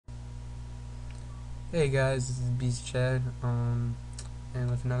Hey guys, this is Beast Chad, and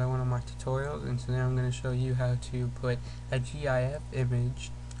with another one of my tutorials, and today I'm going to show you how to put a GIF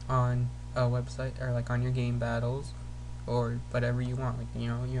image on a website, or like on your game battles, or whatever you want, like, you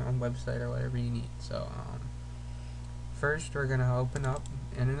know, your own website or whatever you need. So, first we're going to open up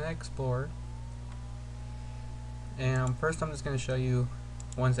Internet Explorer, and first I'm just going to show you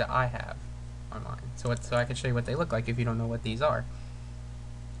ones that I have on mine, so I can show you what they look like if you don't know what these are.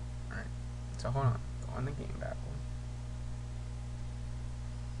 Alright, so hold on, go on the game battle.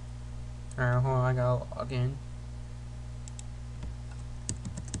 Alright, hold on, I gotta log in.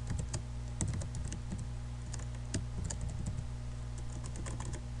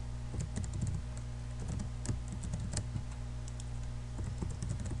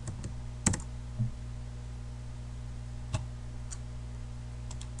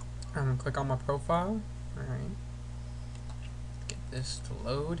 I'm gonna click on my profile. Alright. Get this to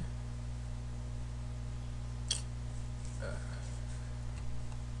load.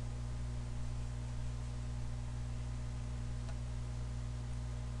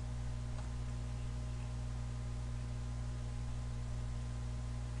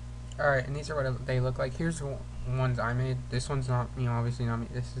 Alright, and these are what they look like. Here's the ones I made. This one's not, obviously not me.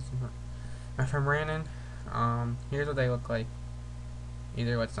 This is my friend Brandon. Here's what they look like.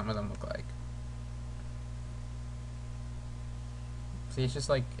 Either what some of them look like. See, it's just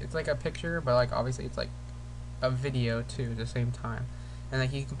like, it's like a picture, but like obviously it's like a video too at the same time. And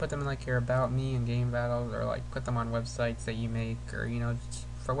like you can put them in like your About Me and Game Battles, or like put them on websites that you make, or just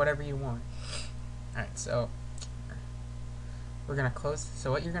for whatever you want. Alright, so we're gonna close. So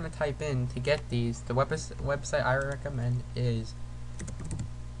what you're gonna type in to get these, the website I recommend is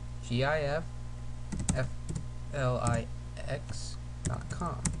gifs.com,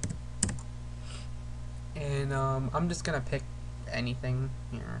 and I'm just gonna pick anything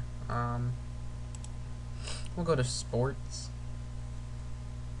here. We'll go to sports.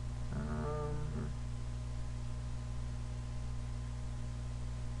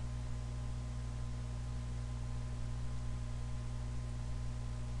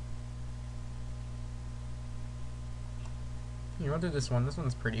 I'll do this one. This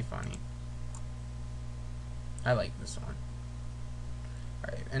one's pretty funny. I like this one.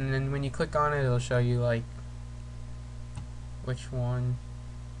 Alright, and then when you click on it, it'll show you like which one.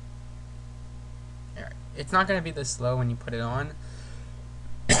 Alright, it's not gonna be this slow when you put it on,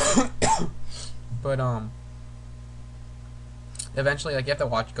 but eventually, like, you have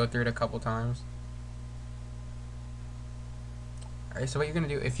to go through it a couple times. Alright, so what you're gonna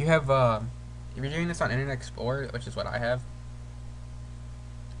do if you have if you're doing this on Internet Explorer, which is what I have,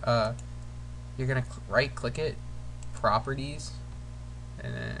 you're gonna right click it, properties,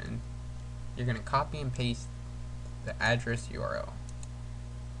 and then you're gonna copy and paste the address URL.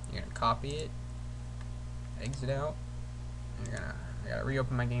 You're gonna copy it, exit out, and I gotta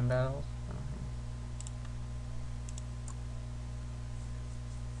reopen my game battles.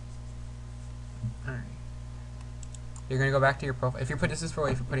 Alright. You're gonna go back to your profile. This is for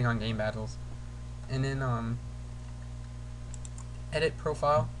if you're putting on game battles, and then edit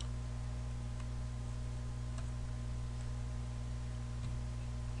profile.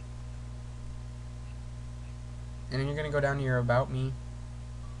 And then you're gonna go down to your About Me,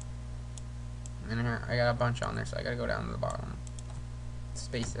 and then I got a bunch on there, so I gotta go down to the bottom,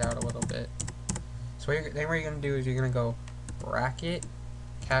 space it out a little bit. So what you're gonna do is you're gonna go bracket,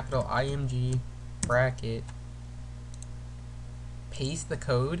 capital IMG, bracket, paste the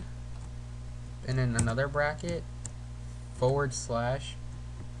code, and then another bracket, / IMG,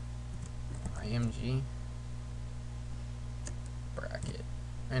 bracket,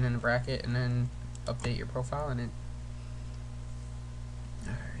 and then bracket, and then update your profile, and it.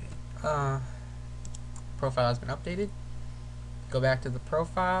 Alright. Profile has been updated. Go back to the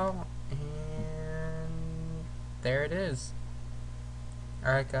profile, and there it is.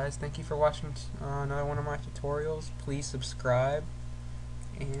 Alright guys, thank you for watching another one of my tutorials. Please subscribe,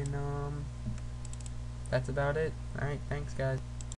 and that's about it. Alright, thanks guys.